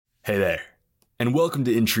Hey there, and welcome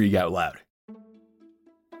to Intrigue Out Loud.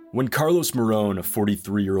 When Carlos Marron, a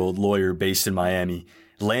 43-year-old lawyer based in Miami,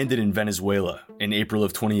 landed in Venezuela in April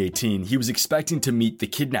of 2018, he was expecting to meet the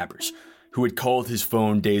kidnappers who had called his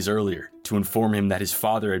phone days earlier to inform him that his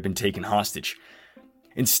father had been taken hostage.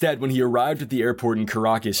 Instead, when he arrived at the airport in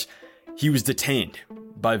Caracas, he was detained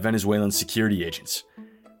by Venezuelan security agents.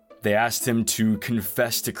 They asked him to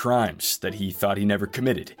confess to crimes that he thought he never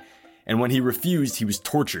committed. And when he refused, he was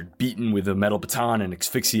tortured, beaten with a metal baton and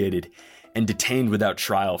asphyxiated, and detained without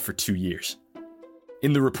trial for 2 years.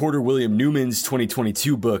 In the reporter William Newman's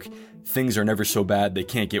 2022 book, Things Are Never So Bad They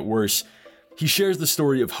Can't Get Worse, he shares the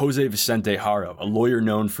story of Jose Vicente Haro, a lawyer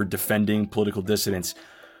known for defending political dissidents,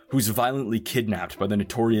 who was violently kidnapped by the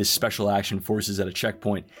notorious Special Action Forces at a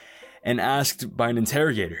checkpoint and asked by an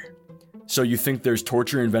interrogator, "So you think there's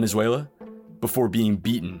torture in Venezuela?" before being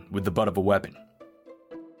beaten with the butt of a weapon.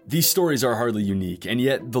 These stories are hardly unique, and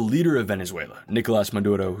yet the leader of Venezuela, Nicolás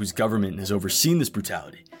Maduro, whose government has overseen this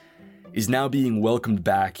brutality, is now being welcomed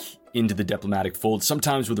back into the diplomatic fold,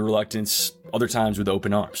 sometimes with reluctance, other times with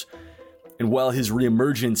open arms. And while his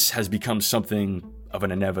reemergence has become something of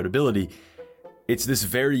an inevitability, it's this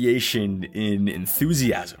variation in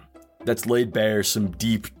enthusiasm that's laid bare some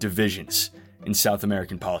deep divisions in South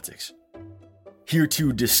American politics. Here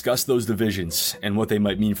to discuss those divisions and what they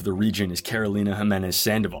might mean for the region is Carolina Jimenez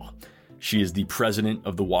Sandoval. She is the president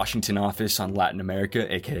of the Washington Office on Latin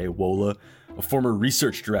America, aka WOLA, a former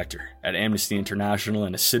research director at Amnesty International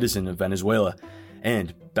and a citizen of Venezuela.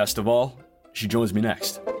 And, best of all, she joins me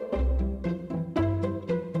next.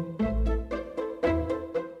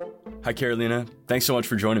 Hi, Carolina. Thanks so much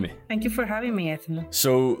for joining me. Thank you for having me, Ethan.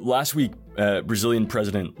 So last week, Brazilian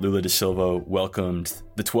President Lula da Silva welcomed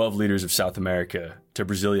the 12 leaders of South America to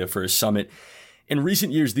Brasilia for a summit. In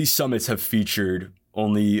recent years, these summits have featured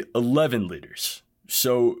only 11 leaders.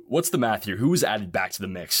 So what's the math here? Who was added back to the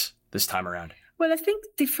mix this time around? Well, I think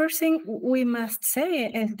the first thing we must say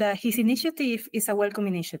is that his initiative is a welcome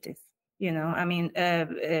initiative.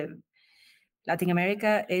 Latin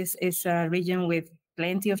America is a region with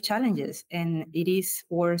plenty of challenges, and it is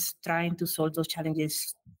worth trying to solve those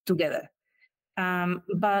challenges together.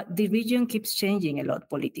 But the region keeps changing a lot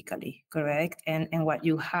politically, correct? And what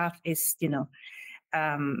you have is,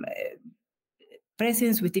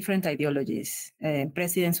 presidents with different ideologies,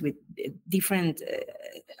 presidents with different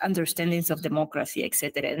understandings of democracy,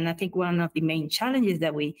 etc. And I think one of the main challenges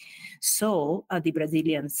that we saw at the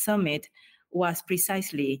Brazilian summit was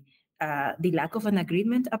precisely the lack of an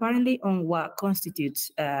agreement, apparently, on what constitutes,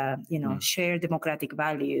 shared democratic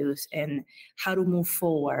values and how to move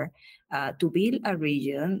forward to build a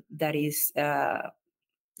region that is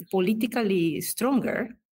politically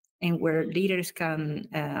stronger and where leaders can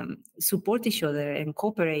support each other and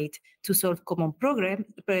cooperate to solve common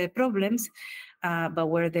problems, but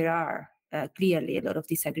where there are clearly a lot of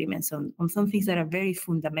disagreements on some things that are very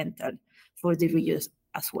fundamental for the region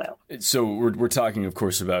as well. So we're talking, of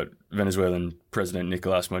course, about Venezuelan President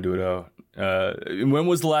Nicolás Maduro. When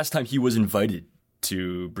was the last time he was invited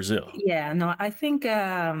to Brazil? Yeah, no, I think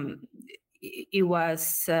it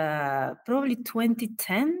was probably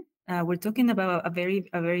 2010. We're talking about a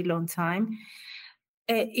very long time.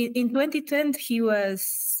 In 2010, he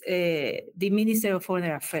was the Minister of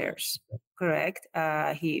Foreign Affairs, correct?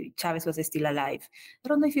 Chavez was still alive. I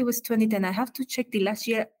don't know if it was 2010. I have to check the last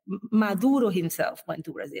year. Maduro himself went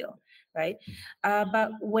to Brazil, right?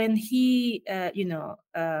 But when he,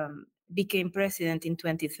 became president in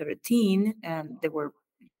 2013, there were,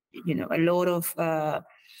 a lot of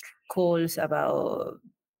calls about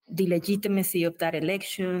the legitimacy of that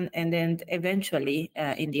election. And then eventually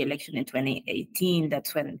in the election in 2018,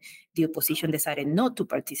 that's when the opposition decided not to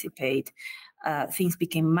participate. Things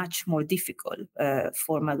became much more difficult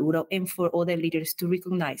for Maduro and for other leaders to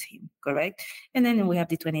recognize him, correct? And then we have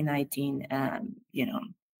the 2019,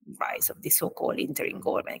 rise of the so-called interim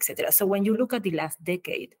government, etc. So when you look at the last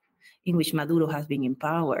decade, in which Maduro has been in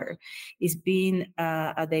power, it's been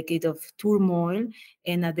a decade of turmoil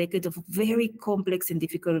and a decade of very complex and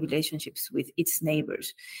difficult relationships with its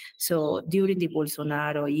neighbors. So during the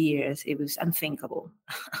Bolsonaro years, it was unthinkable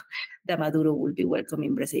that Maduro would be welcome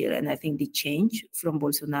in Brazil. And I think the change from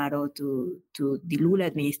Bolsonaro to the Lula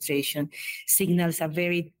administration signals a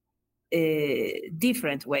very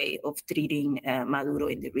different way of treating Maduro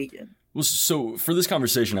in the region. Well, so for this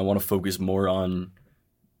conversation, I want to focus more on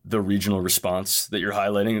the regional response that you're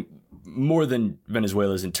highlighting, more than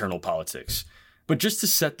Venezuela's internal politics. But just to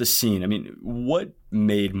set the scene, I mean, what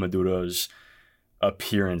made Maduro's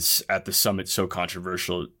appearance at the summit so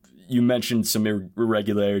controversial? You mentioned some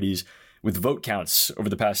irregularities, But vote counts over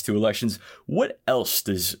the past two elections. What else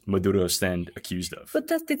does Maduro stand accused of? But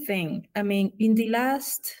that's the thing. I mean,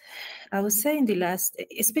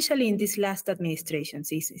 especially in this last administration,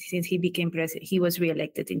 since he became president, he was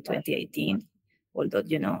reelected in 2018. Although,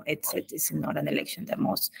 it's not an election that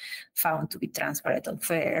most found to be transparent and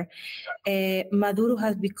fair. Maduro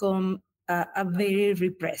has become a very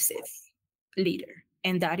repressive leader.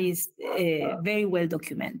 And that is very well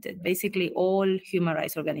documented. Basically, all human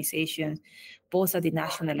rights organizations, both at the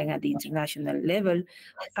national and at the international level,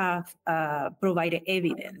 have provided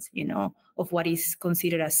evidence, of what is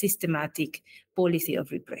considered a systematic policy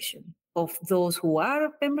of repression of those who are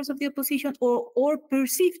members of the opposition or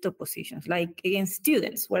perceived oppositions, like against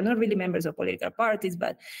students who are not really members of political parties,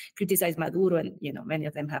 but criticize Maduro, and many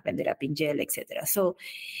of them have ended up in jail, etc. So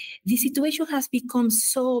the situation has become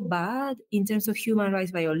so bad in terms of human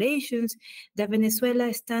rights violations that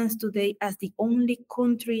Venezuela stands today as the only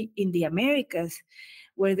country in the Americas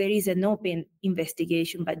where there is an open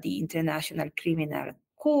investigation by the International Criminal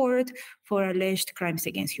Court for alleged crimes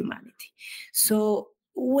against humanity. So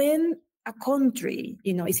when a country,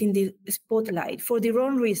 is in the spotlight for the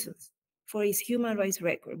wrong reasons, for its human rights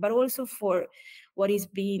record, but also for what is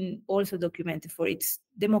being also documented for its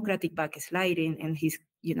democratic backsliding and his,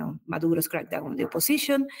 Maduro's crackdown on the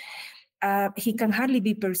opposition, he can hardly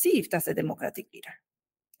be perceived as a democratic leader.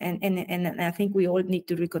 And I think we all need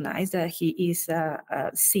to recognize that he is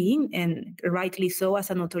seen, and rightly so,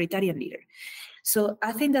 as an authoritarian leader. So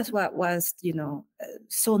I think that's what was,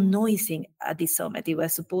 so noisy at this summit. It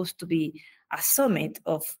was supposed to be a summit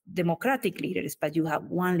of democratic leaders, but you have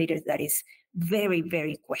one leader that is very,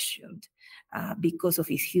 very questioned because of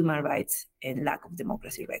his human rights and lack of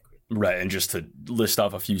democracy record. Right, and just to list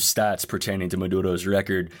off a few stats pertaining to Maduro's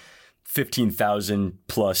record, 15,000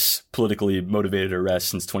 plus politically motivated arrests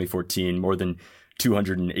since 2014, more than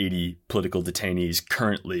 280 political detainees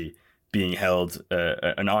currently being held,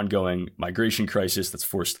 an ongoing migration crisis that's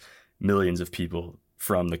forced millions of people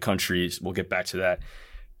from the country. We'll get back to that.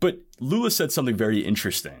 But Lula said something very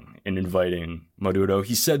interesting in inviting Maduro.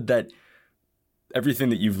 He said that everything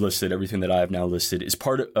that you've listed, everything that I have now listed, is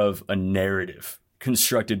part of a narrative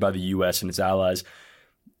constructed by the U.S. and its allies.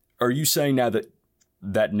 Are you saying now that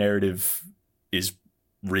that narrative is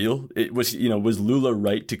real? Was Lula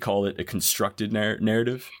right to call it a constructed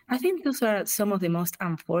narrative? I think those are some of the most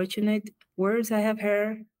unfortunate words I have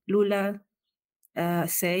heard Lula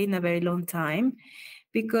say in a very long time,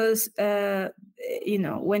 because when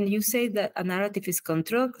you say that a narrative is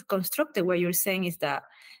constructed, what you're saying is that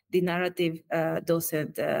the narrative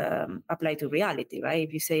doesn't apply to reality, right?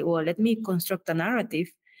 If you say, well, let me construct a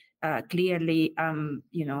narrative, clearly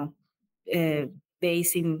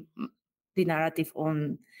basing the narrative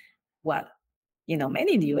on what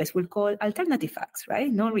many in the US will call alternative facts,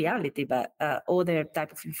 right? Not reality, but other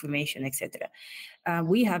type of information, etc.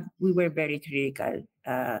 We were very critical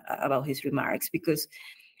about his remarks, because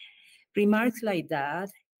remarks like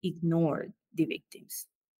that ignored the victims.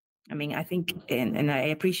 I mean, I think, and I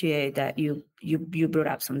appreciate that you brought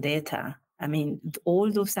up some data. I mean,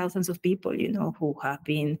 all those thousands of people, who have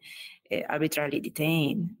been arbitrarily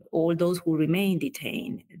detained, all those who remain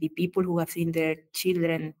detained, the people who have seen their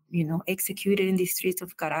children, executed in the streets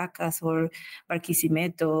of Caracas or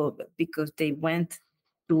Barquisimeto because they went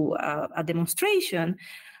to a demonstration,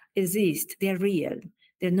 exist. They're real.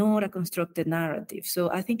 They're not a constructed narrative.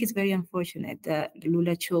 So I think it's very unfortunate that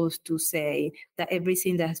Lula chose to say that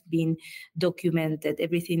everything that has been documented,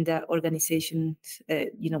 everything that organizations,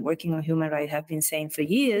 working on human rights have been saying for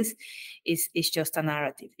years is just a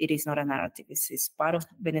narrative. It is not a narrative. It's part of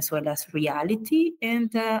Venezuela's reality,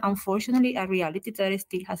 and unfortunately, a reality that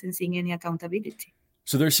still hasn't seen any accountability.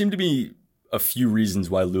 So there seem to be a few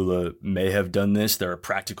reasons why Lula may have done this. There are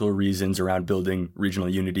practical reasons around building regional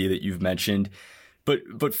unity that you've mentioned.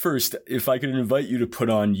 But first, if I could invite you to put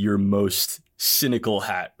on your most cynical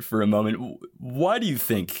hat for a moment, why do you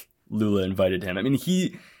think Lula invited him? I mean,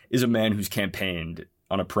 he is a man who's campaigned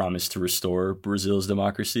on a promise to restore Brazil's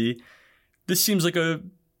democracy. This seems like a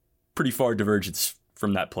pretty far divergence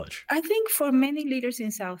from that pledge. I think for many leaders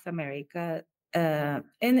in South America, and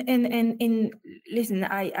listen,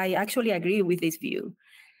 I actually agree with this view.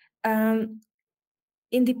 In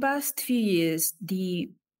the past few years,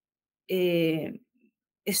 the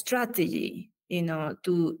strategy,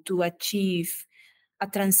 to achieve a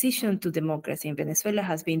transition to democracy in Venezuela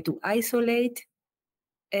has been to isolate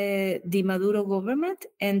the Maduro government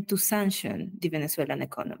and to sanction the Venezuelan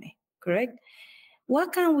economy, correct?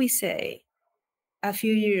 What can we say a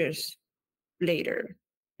few years later,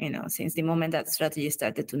 since the moment that strategy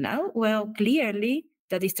started to now? Well, clearly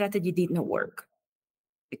that the strategy did not work.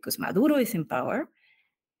 because Maduro is in power,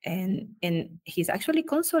 and he's actually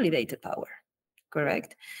consolidated power.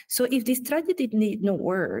 Correct. So if this strategy need no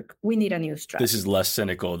work, we need a new strategy. This is less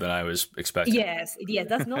cynical than I was expecting. Yes,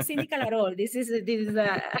 that's not cynical at all. This is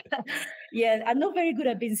yeah, I'm not very good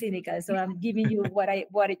at being cynical, so I'm giving you what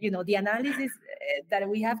the analysis that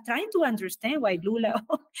we have, trying to understand why Lula,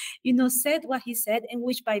 said what he said, and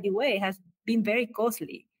which, by the way, has been very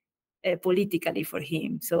costly politically for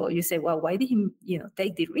him. So you say, well, why did he,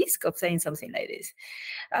 take the risk of saying something like this?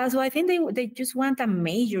 So I think they just want a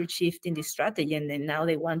major shift in the strategy, and then now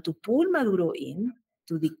they want to pull Maduro in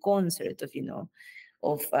to the concert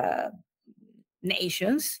of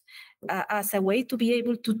nations as a way to be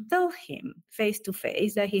able to tell him face to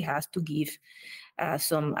face that he has to give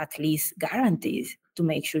some at least guarantees to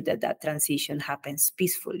make sure that transition happens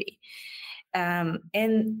peacefully.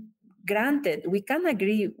 And granted, we can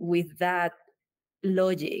agree with that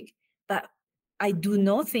logic, but I do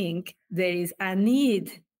not think there is a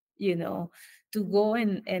need, to go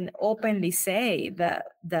and openly say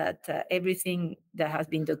that everything that has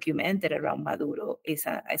been documented around Maduro is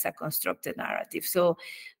a constructed narrative. So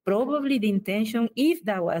probably the intention, if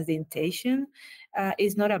that was the intention,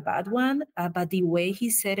 is not a bad one, but the way he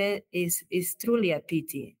said it is truly a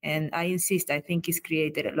pity. And I insist, I think it's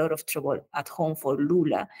created a lot of trouble at home for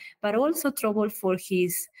Lula, but also trouble for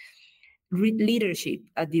his leadership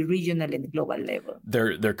at the regional and global level.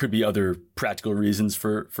 There could be other practical reasons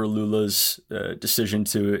for Lula's decision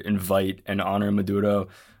to invite and honor Maduro.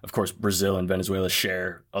 Of course, Brazil and Venezuela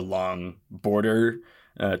share a long border,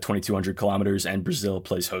 2,200 kilometers, and Brazil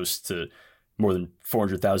plays host to more than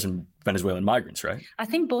 400,000 Venezuelan migrants, right? I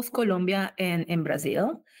think both Colombia and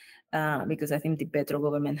Brazil, because I think the Petro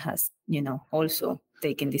government has, also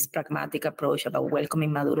taken this pragmatic approach about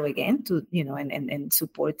welcoming Maduro again to, and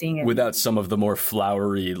supporting. Without some of the more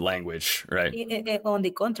flowery language, right? On the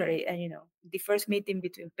contrary, and, the first meeting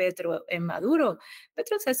between Petro and Maduro,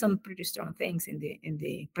 Petro said some pretty strong things in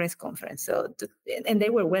the press conference. So, and they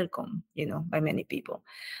were welcome, by many people.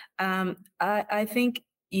 I think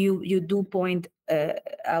you do point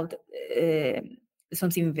out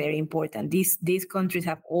something very important. These countries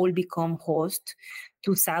have all become host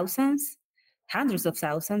to thousands, hundreds of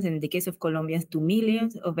thousands, and in the case of Colombia, to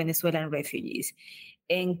millions of Venezuelan refugees.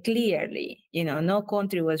 And clearly, no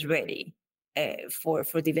country was ready for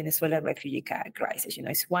the Venezuelan refugee crisis.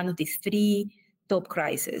 It's one of the three top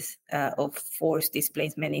crises of forced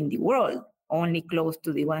displacement in the world, only close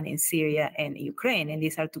to the one in Syria and Ukraine. And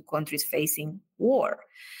these are two countries facing war.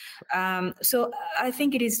 So I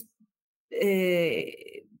think it is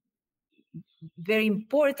very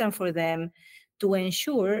important for them to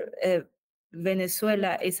ensure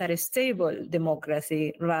Venezuela is a stable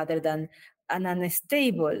democracy rather than an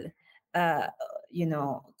unstable,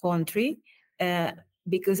 country,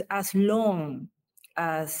 because as long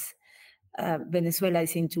as Venezuela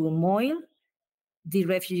is in turmoil, the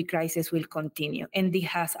refugee crisis will continue, and it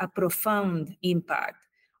has a profound impact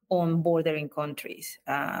on bordering countries,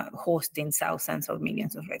 hosting thousands or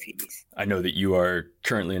millions of refugees. I know that you are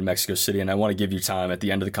currently in Mexico City, and I want to give you time at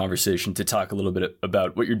the end of the conversation to talk a little bit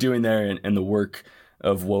about what you're doing there and the work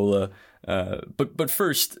of WOLA. But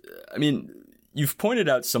first, I mean, you've pointed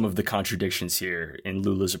out some of the contradictions here in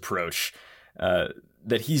Lula's approach,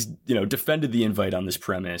 that he's defended the invite on this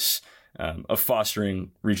premise of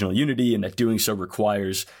fostering regional unity, and that doing so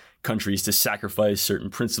requires countries to sacrifice certain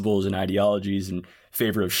principles and ideologies in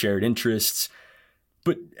favor of shared interests.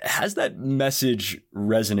 But has that message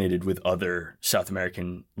resonated with other South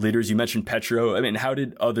American leaders? You mentioned Petro. I mean, how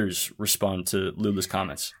did others respond to Lula's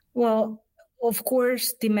comments? Well, of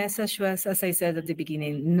course, the message was, as I said at the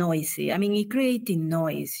beginning, noisy. I mean, it created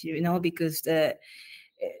noise, because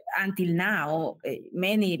until now,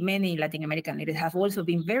 many Latin American leaders have also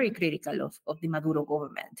been very critical of the Maduro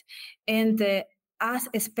government. And as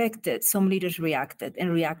expected, some leaders reacted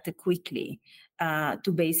quickly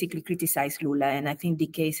to basically criticize Lula. And I think the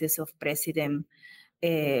cases of President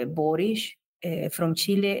Boric from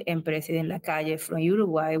Chile and President Lacalle from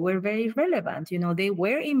Uruguay were very relevant. They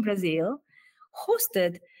were in Brazil,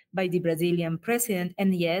 hosted by the Brazilian president,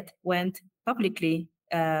 and yet went publicly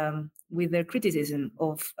with their criticism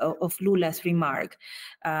of Lula's remark.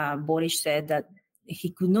 Boric said that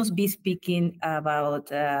he could not be speaking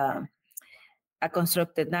about a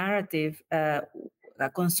constructed narrative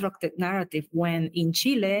when in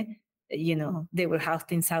Chile, they were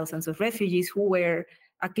hosting thousands of refugees who were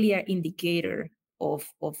a clear indicator of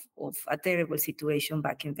a terrible situation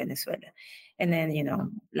back in Venezuela. And then,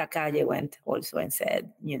 Lacalle went also and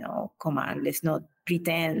said, come on, let's not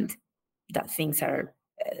pretend that things are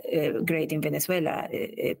great in Venezuela.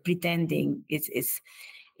 Pretending is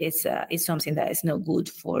it's something that is not good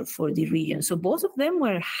for the region. So both of them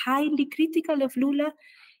were highly critical of Lula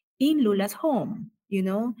in Lula's home,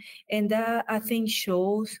 and that I think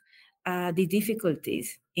shows the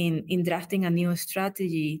difficulties in drafting a new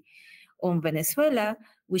strategy on Venezuela,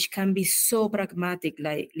 which can be so pragmatic,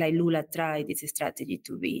 like Lula tried this strategy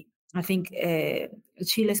to be. I think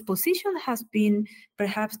Chile's position has been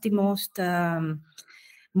perhaps the most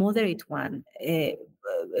moderate one.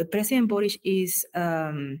 President Boric is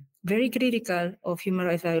very critical of human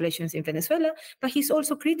rights violations in Venezuela, but he's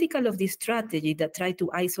also critical of the strategy that tried to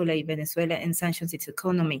isolate Venezuela and sanctions its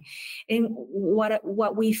economy. And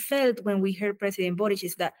what we felt when we heard President Boric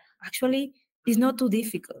is that actually it's not too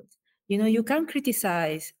difficult. You can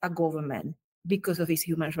criticize a government because of its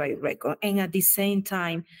human rights record, and at the same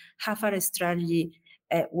time have a strategy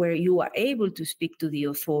where you are able to speak to the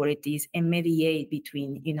authorities and mediate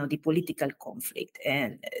between, the political conflict.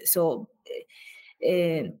 And so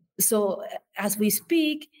as we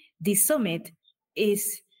speak, the summit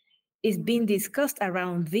is being discussed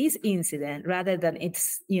around this incident rather than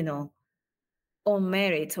its, on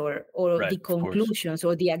merits or Right, the conclusions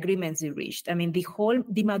or the agreements they reached. I mean,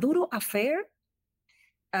 the Maduro affair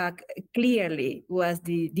clearly was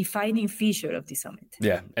the defining feature of the summit.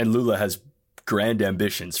 Yeah, and Lula has grand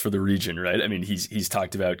ambitions for the region, right? I mean, he's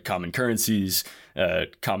talked about common currencies,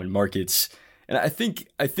 common markets, and I think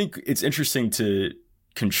it's interesting to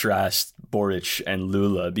contrast Boric and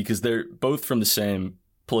Lula because they're both from the same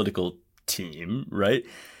political team, right?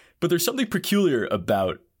 But there's something peculiar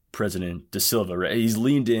about President da Silva, right? He's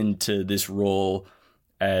leaned into this role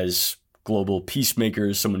as global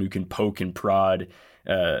peacemaker, someone who can poke and prod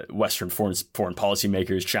Western foreign policy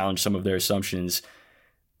makers, challenge some of their assumptions.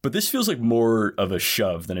 But this feels like more of a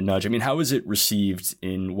shove than a nudge. I mean, how is it received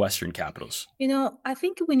in Western capitals? I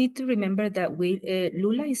think we need to remember that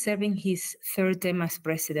Lula is serving his third term as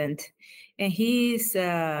president. And he's,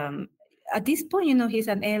 at this point, he's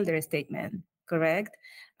an elder statesman, correct?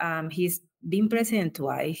 He's been president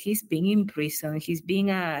twice. He's been in prison. He's been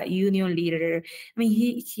a union leader. I mean,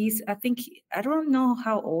 he's, I don't know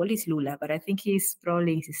how old is Lula, but I think he's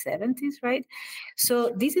probably in his 70s, right?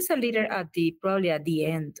 So this is a leader probably at the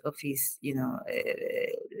end of his,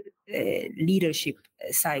 leadership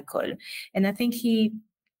cycle. And I think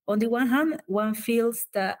on the one hand, one feels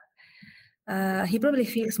that he probably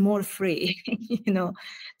feels more free,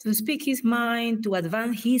 to speak his mind, to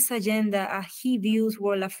advance his agenda as he views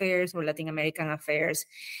world affairs or Latin American affairs.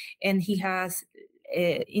 And he has,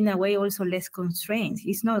 in a way, also less constraints.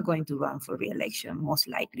 He's not going to run for re-election, most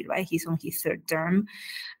likely, right? He's on his third term.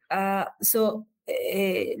 So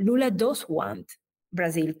Lula does want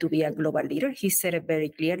Brazil to be a global leader. He said it very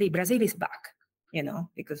clearly. Brazil is back.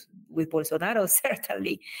 Because with Bolsonaro,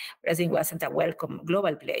 certainly Brazil wasn't a welcome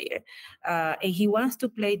global player. And he wants to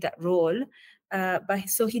play that role, but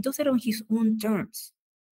so he does it on his own terms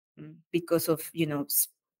because of,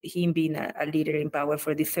 him being a leader in power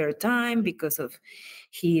for the third time, because of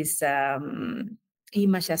his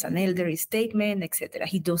image as an elderly statesman, etc.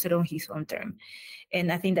 He does it on his own term. And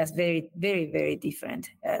I think that's very, very, very different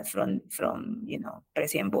from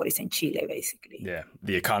President Boris in Chile, basically. Yeah.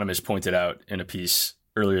 The Economist pointed out in a piece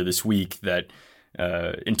earlier this week that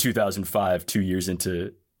in 2005, 2 years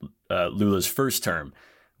into Lula's first term,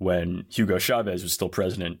 when Hugo Chavez was still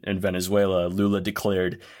president in Venezuela, Lula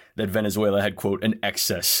declared that Venezuela had, quote, an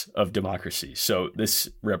excess of democracy. So this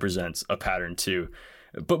represents a pattern too.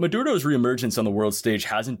 But Maduro's reemergence on the world stage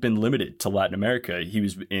hasn't been limited to Latin America. He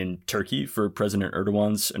was in Turkey for President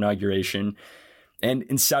Erdogan's inauguration and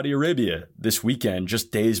in Saudi Arabia this weekend,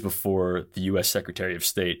 just days before the U.S. Secretary of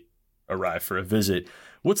State arrived for a visit.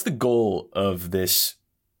 What's the goal of this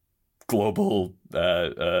global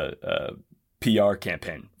PR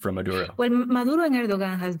campaign from Maduro? Well, Maduro and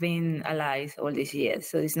Erdogan has been allies all these years,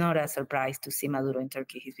 so it's not a surprise to see Maduro in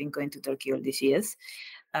Turkey. He's been going to Turkey all these years.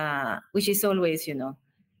 Which is always,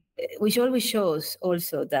 which always shows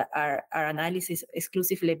also that our analysis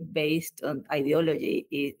exclusively based on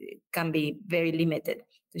ideology can be very limited.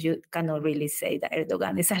 You cannot really say that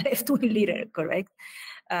Erdogan is a left-wing leader, correct?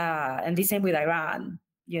 And the same with Iran,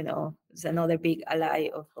 it's another big ally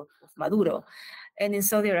of Maduro. And in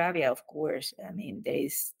Saudi Arabia, of course, I mean,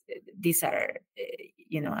 these are,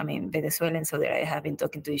 Venezuela and Saudi Arabia have been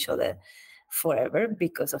talking to each other forever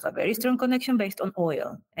because of a very strong connection based on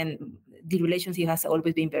oil. And the relationship has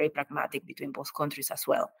always been very pragmatic between both countries as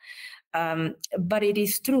well. But it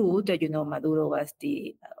is true that, Maduro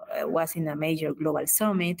was in a major global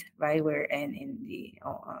summit, right, where in the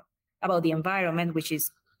about the environment, which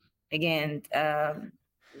is, again,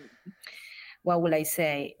 what will I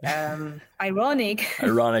say? Ironic.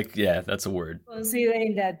 Ironic, yeah, that's a word.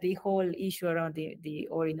 Considering that the whole issue around the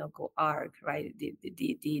Orinoco Arc, right?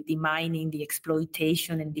 The mining, the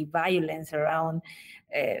exploitation, and the violence around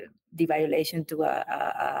the violation to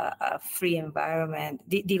a free environment,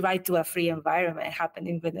 the right to a free environment happened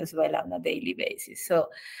in Venezuela on a daily basis. So,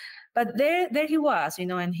 but there he was,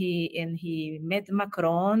 and he met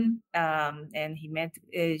Macron, and he met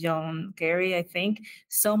John Kerry. I think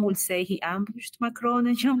some would say he ambushed Macron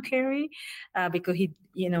and John Kerry because he,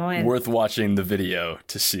 and worth watching the video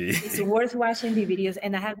to see. It's worth watching the videos,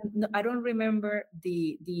 and I don't remember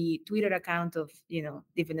the Twitter account of the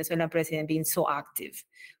Venezuelan president being so active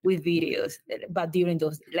with videos, but during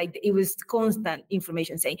those, like, it was constant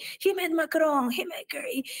information saying he met Macron, he met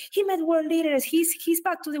Kerry, he met world leaders, he's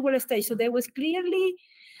back to the world stage. So there was clearly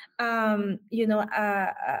a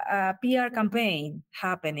PR campaign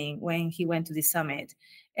happening when he went to the summit.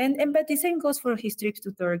 But the same goes for his trips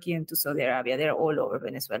to Turkey and to Saudi Arabia. They're all over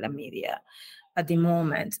Venezuelan media at the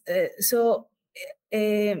moment.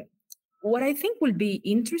 What I think will be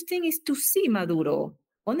interesting is to see Maduro,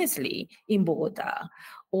 honestly, in Bogota,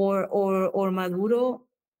 or Maduro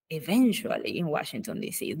eventually in Washington,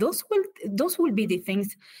 D.C. Those will be the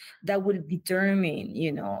things that will determine,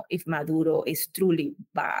 if Maduro is truly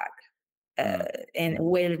back and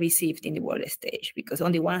well received in the world stage. Because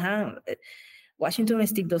on the one hand, Washington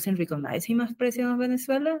still doesn't recognize him as president of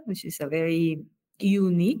Venezuela, which is a very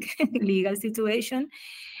unique legal situation.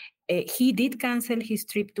 He did cancel his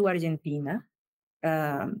trip to Argentina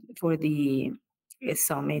for the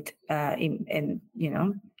summit, and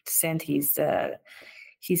sent his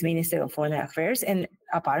Minister of Foreign Affairs. And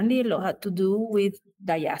apparently a lot had to do with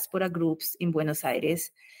diaspora groups in Buenos Aires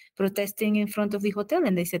protesting in front of the hotel.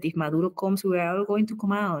 And they said, if Maduro comes, we are all going to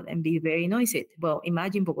come out and be very noisy. Well,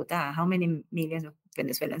 imagine Bogota. How many millions of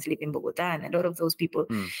Venezuelans live in Bogota? And a lot of those people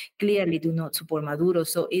clearly do not support Maduro.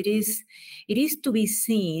 So it is to be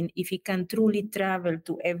seen if he can truly travel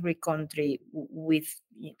to every country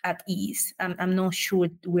at ease. I'm not sure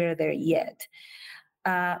we're there yet.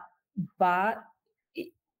 But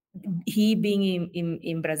he being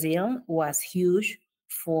in Brazil was huge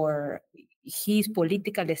for his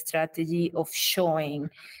political strategy of showing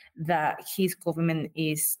that his government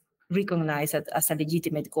is recognized as a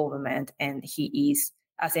legitimate government, and he is,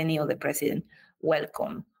 as any other president,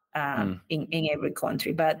 welcome in every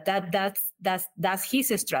country. But that's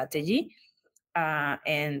his strategy.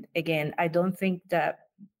 And again, I don't think that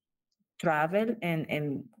travel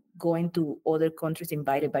and going to other countries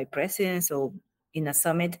invited by presidents or in a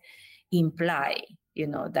summit imply,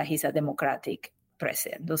 that he's a democratic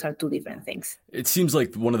president. Those are two different things. It seems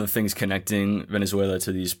like one of the things connecting Venezuela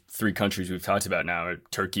to these three countries we've talked about now,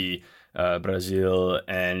 Turkey, Brazil,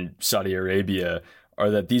 and Saudi Arabia,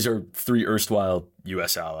 are that these are three erstwhile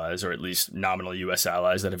U.S. allies, or at least nominal U.S.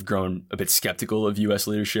 allies, that have grown a bit skeptical of U.S.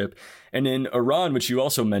 leadership. And in Iran, which you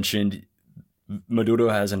also mentioned, Maduro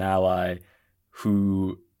has an ally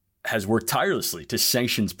who has worked tirelessly to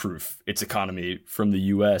sanctions-proof its economy from the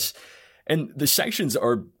U.S. And the sanctions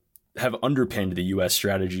have underpinned the U.S.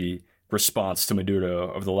 strategy response to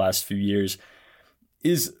Maduro over the last few years.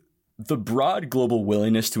 Is the broad global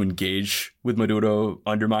willingness to engage with Maduro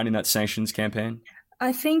undermining that sanctions campaign?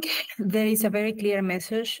 I think there is a very clear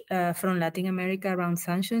message from Latin America around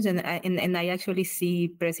sanctions, and I actually see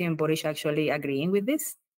President Boric actually agreeing with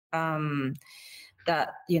this,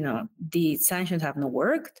 that the sanctions have not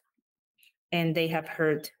worked, and they have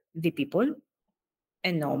hurt the people,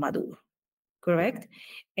 and no Maduro. Correct?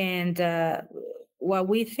 And what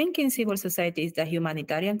we think in civil society is the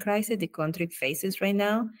humanitarian crisis the country faces right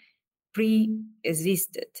now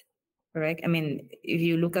pre-existed. Correct? I mean, if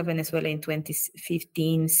you look at Venezuela in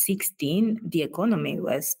 2015, 16, the economy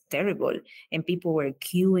was terrible, and people were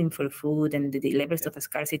queuing for food, and the levels of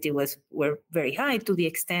scarcity were very high, to the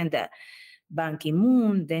extent that Ban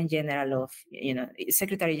Ki-moon, then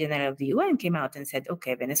Secretary General of the UN, came out and said,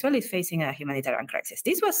 okay, Venezuela is facing a humanitarian crisis.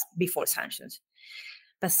 This was before sanctions,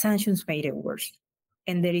 but sanctions made it worse.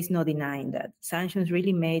 And there is no denying that. Sanctions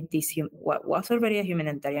really made this, what was already a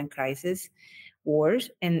humanitarian crisis, worse.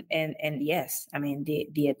 And yes, I mean,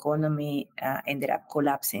 the economy ended up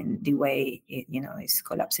collapsing the way it's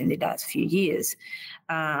collapsing the last few years.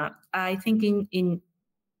 I think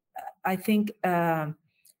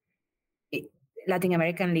Latin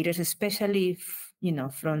American leaders, especially,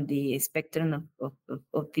 from the spectrum of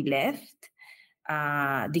the left,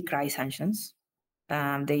 decry sanctions.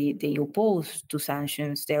 They oppose to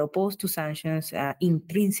sanctions. They're opposed to sanctions in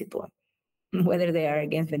principle, whether they are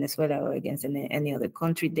against Venezuela or against any other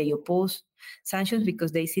country. They oppose sanctions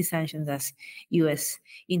because they see sanctions as U.S.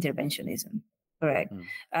 interventionism. correct.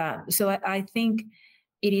 So I think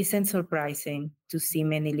it isn't surprising to see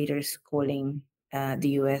many leaders calling the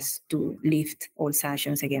U.S. to lift all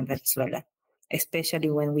sanctions against Venezuela, especially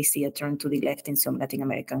when we see a turn to the left in some Latin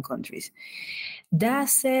American countries. That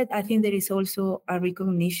said, I think there is also a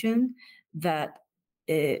recognition that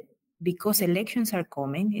because elections are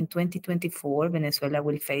coming in 2024, Venezuela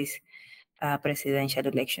will face presidential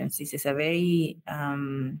elections. This is a very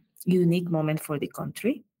unique moment for the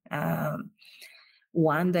country,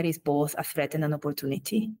 one that is both a threat and an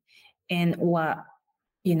opportunity. And what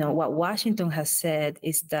Washington has said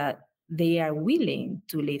is that they are willing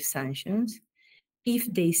to lift sanctions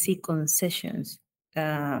if they see concessions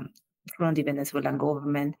from the Venezuelan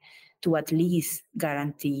government to at least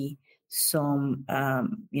guarantee some,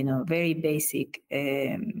 very basic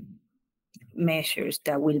measures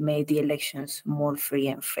that will make the elections more free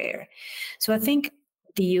and fair. So I think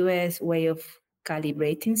the U.S. way of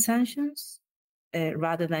calibrating sanctions,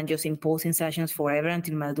 rather than just imposing sanctions forever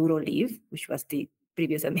until Maduro leave, which was the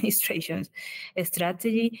previous administration's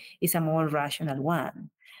strategy, is a more rational one.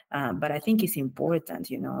 But I think it's important,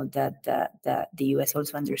 that the U.S.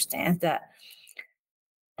 also understands that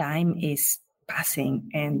time is passing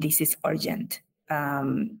and this is urgent.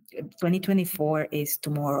 2024 is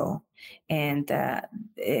tomorrow, and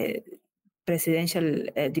the presidential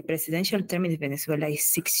term in Venezuela is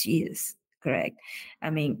 6 years. Correct. I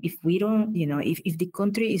mean, if we don't, if the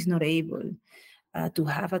country is not able to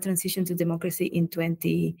have a transition to democracy in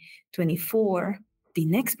 2024, the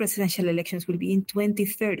next presidential elections will be in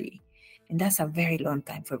 2030. And that's a very long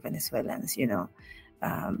time for Venezuelans, to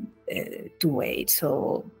wait.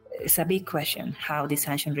 So it's a big question how the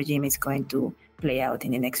sanction regime is going to play out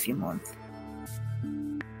in the next few months.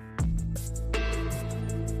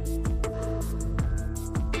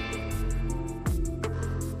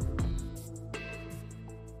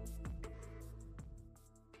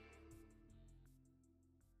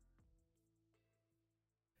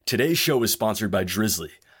 Today's show is sponsored by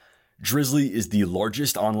Drizzly. Drizzly is the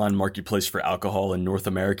largest online marketplace for alcohol in North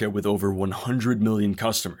America with over 100 million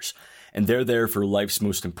customers, and they're there for life's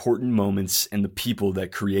most important moments and the people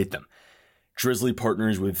that create them. Drizzly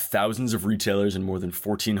partners with thousands of retailers in more than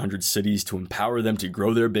 1,400 cities to empower them to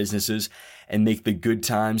grow their businesses and make the good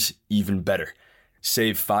times even better.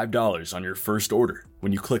 Save $5 on your first order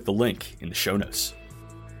when you click the link in the show notes.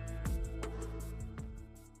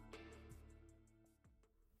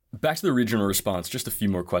 Back to the regional response, just a few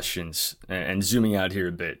more questions, and zooming out here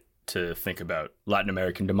a bit to think about Latin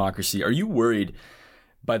American democracy. Are you worried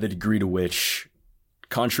by the degree to which,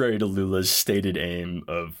 contrary to Lula's stated aim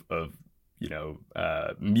of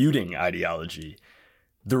muting ideology,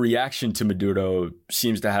 the reaction to Maduro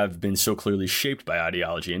seems to have been so clearly shaped by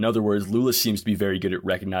ideology? In other words, Lula seems to be very good at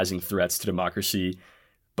recognizing threats to democracy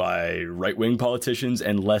by right-wing politicians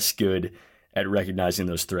and less good at recognizing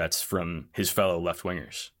those threats from his fellow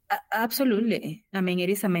left-wingers. Absolutely. I mean, it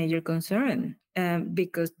is a major concern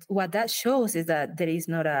because what that shows is that there is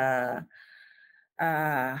not a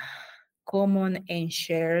common and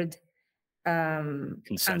shared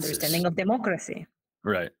understanding of democracy.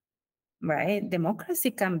 Right.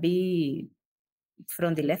 Democracy can be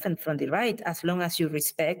from the left and from the right as long as you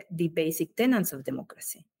respect the basic tenets of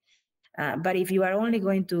democracy. But if you are only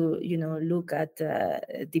going to, look at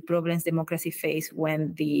the problems democracy face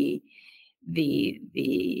when the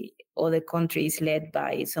other country is led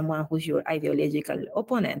by someone who's your ideological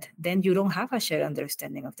opponent, then you don't have a shared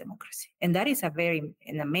understanding of democracy, and that is a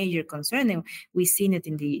major concern. And we've seen it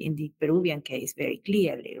in the Peruvian case very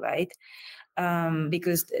clearly, right?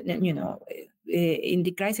 Because in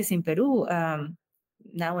the crisis in Peru,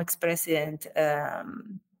 now ex-president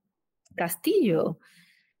Castillo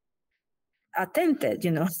attempted,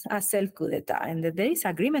 a self-coup d'etat. And there is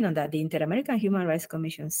agreement on that. The Inter-American Human Rights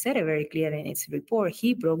Commission said it very clearly in its report.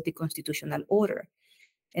 He broke the constitutional order.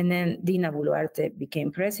 And then Dina Boluarte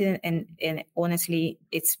became president. And honestly,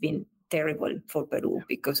 it's been terrible for Peru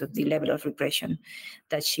because of the level of repression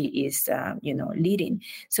that she is, leading.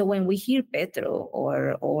 So when we hear Petro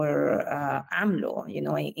or AMLO,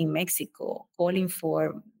 in Mexico calling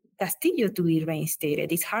for Castillo to be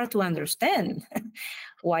reinstated, it's hard to understand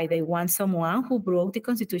why they want someone who broke the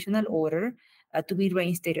constitutional order to be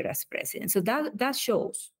reinstated as president. So that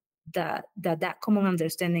shows that common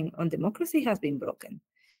understanding on democracy has been broken.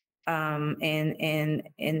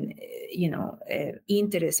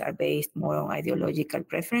 Interests are based more on ideological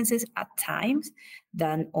preferences at times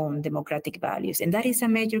than on democratic values. And that is a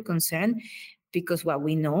major concern because what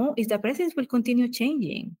we know is that presidents will continue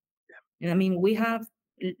changing. I mean, we have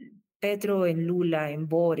Petro and Lula and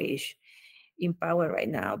Boris in power right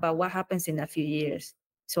now, but what happens in a few years?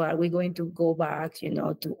 So are we going to go back,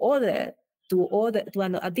 to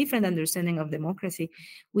a different understanding of democracy?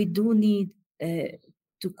 We do need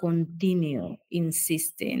to continue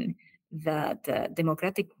insisting that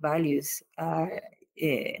democratic values are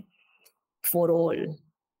for all,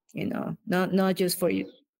 not just for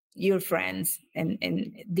your friends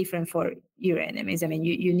and different for your enemies. I mean,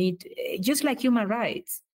 you need, just like human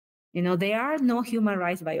rights, there are no human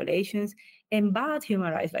rights violations and bad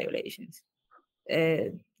human rights violations.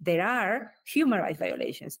 There are human rights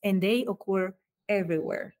violations, and they occur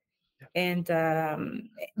everywhere, and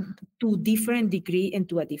to different degree and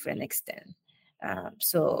to a different extent.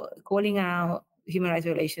 So calling out human rights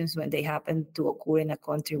violations when they happen to occur in a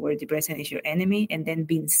country where the president is your enemy, and then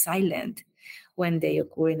being silent when they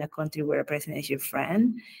occur in a country where a president is your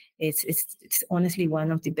friend, it's honestly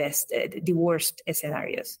one of the worst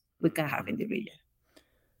scenarios we can have in the region.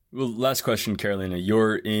 Well, last question, Carolina.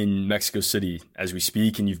 You're in Mexico City as we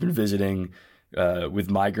speak, and you've been visiting with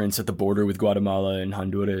migrants at the border with Guatemala and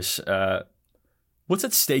Honduras. What's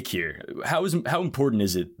at stake here? How important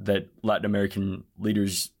is it that Latin American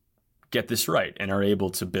leaders get this right and are able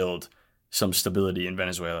to build some stability in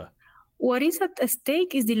Venezuela? What is at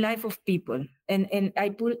stake is the life of people. And I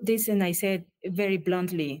put this and I said very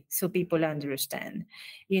bluntly so people understand.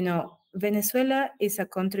 Venezuela is a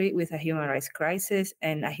country with a human rights crisis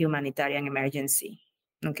and a humanitarian emergency.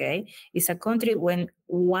 Okay? It's a country when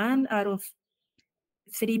 1 out of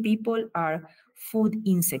 3 people are food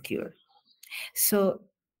insecure. So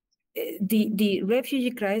the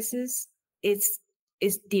refugee crisis is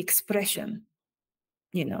the expression,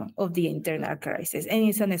 of the internal crisis. And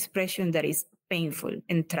it's an expression that is painful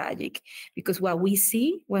and tragic, because what we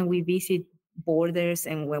see when we visit borders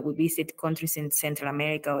and when we visit countries in Central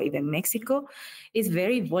America or even Mexico is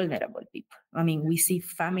very vulnerable people. I mean, we see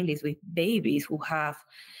families with babies who have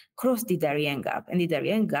crossed the Darien Gap. And the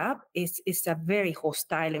Darien Gap is a very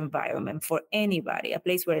hostile environment for anybody, a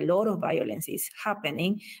place where a lot of violence is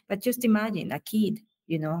happening. But just imagine a kid,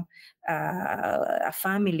 a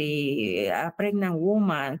family, a pregnant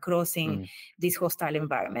woman crossing this hostile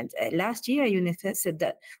environment. Last year, UNICEF said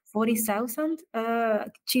that 40,000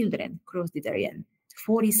 children crossed the Darien,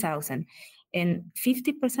 40,000. And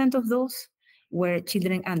 50% of those were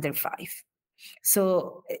children under 5.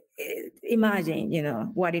 So imagine,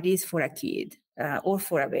 what it is for a kid or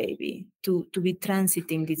for a baby to be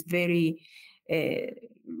transiting this very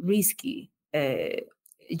risky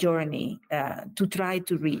journey to try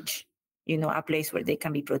to reach, a place where they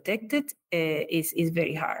can be protected is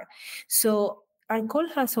very hard. So our call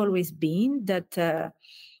has always been that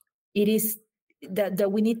it is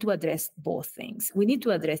that we need to address both things. We need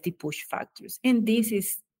to address the push factors, and this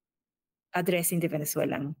is addressing the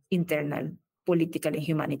Venezuelan internal political and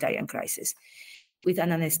humanitarian crisis. With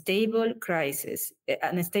an unstable crisis,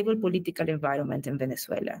 an unstable political environment in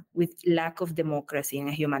Venezuela, with lack of democracy and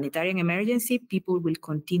a humanitarian emergency, people will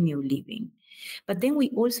continue living. But then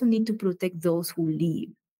we also need to protect those who live,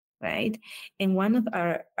 right? And one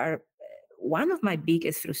of my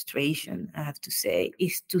biggest frustration, I have to say,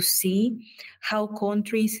 is to see how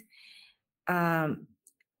countries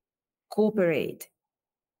cooperate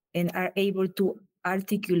and are able to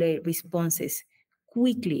articulate responses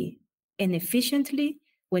quickly and efficiently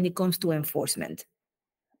when it comes to enforcement.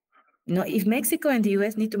 If Mexico and the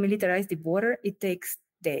US need to militarize the border, it takes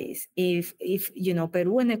days. If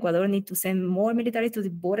Peru and Ecuador need to send more military to the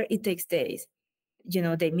border, it takes days.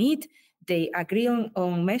 They meet, they agree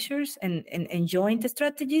on measures and joint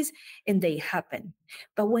strategies, and they happen.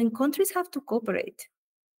 But when countries have to cooperate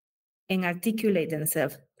and articulate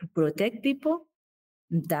themselves to protect people,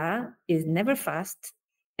 that is never fast,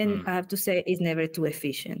 and I have to say it's never too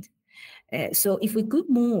efficient. So if we could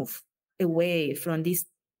move away from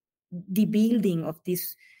the building of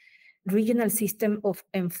this regional system of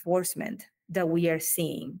enforcement that we are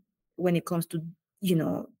seeing when it comes to,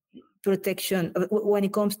 protection, when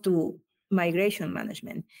it comes to migration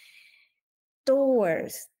management,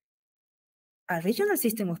 towards a regional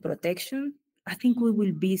system of protection, I think we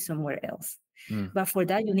will be somewhere else. But for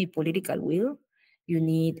that, you need political will. You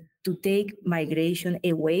need to take migration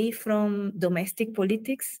away from domestic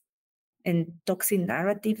politics and toxic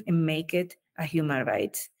narrative and make it a human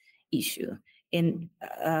rights issue. And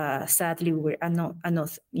sadly, we're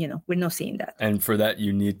not seeing that. And for that,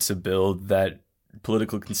 you need to build that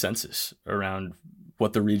political consensus around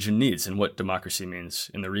what the region needs and what democracy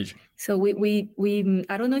means in the region. So we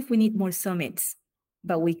I don't know if we need more summits,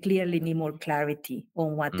 but we clearly need more clarity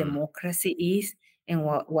on what democracy is and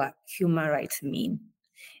what human rights mean.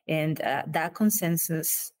 And that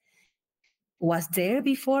consensus was there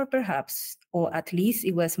before, perhaps, or at least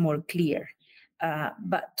it was more clear.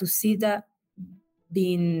 But to see that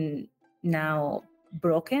being now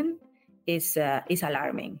broken is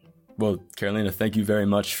alarming. Well, Carolina, thank you very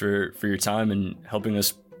much for your time and helping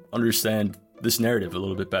us understand this narrative a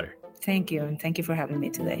little bit better. Thank you, and thank you for having me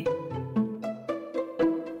today.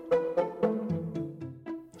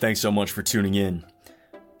 Thanks so much for tuning in.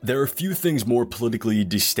 There are few things more politically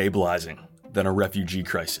destabilizing than a refugee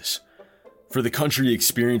crisis. For the country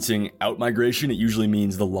experiencing outmigration, it usually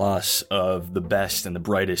means the loss of the best and the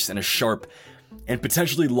brightest and a sharp and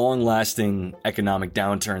potentially long-lasting economic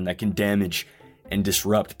downturn that can damage and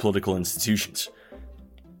disrupt political institutions.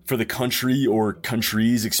 For the country or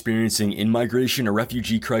countries experiencing in-migration, a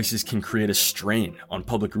refugee crisis can create a strain on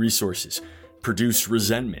public resources, produce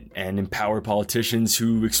resentment, and empower politicians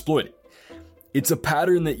who exploit it. It's a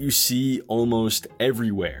pattern that you see almost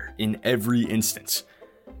everywhere, in every instance.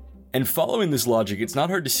 And following this logic, it's not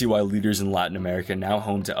hard to see why leaders in Latin America, now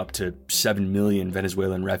home to up to 7 million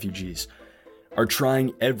Venezuelan refugees, are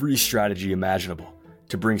trying every strategy imaginable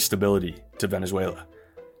to bring stability to Venezuela.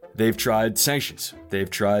 They've tried sanctions, they've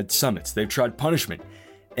tried summits, they've tried punishment,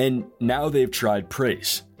 and now they've tried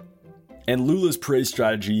praise. And Lula's praise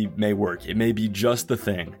strategy may work. It may be just the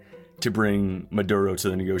thing to bring Maduro to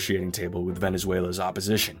the negotiating table with Venezuela's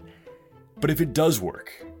opposition. But if it does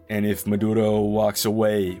work, and if Maduro walks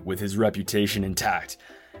away with his reputation intact,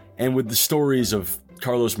 and with the stories of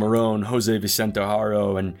Carlos Maron, Jose Vicente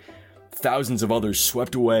Haro, and thousands of others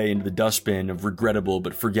swept away into the dustbin of regrettable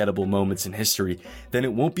but forgettable moments in history, then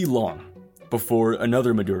it won't be long before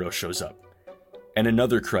another Maduro shows up, and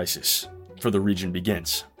another crisis for the region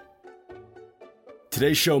begins.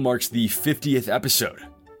 Today's show marks the 50th episode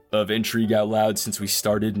of Intrigue Out Loud since we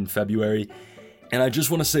started in February, and I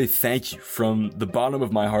just want to say thank you from the bottom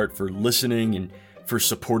of my heart for listening and for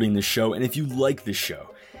supporting this show. And if you like this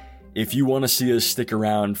show, if you want to see us stick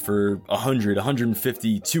around for 100,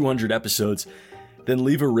 150, 200 episodes, then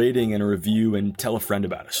leave a rating and a review and tell a friend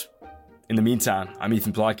about us. In the meantime, I'm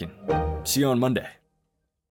Ethan Plotkin. See you on Monday.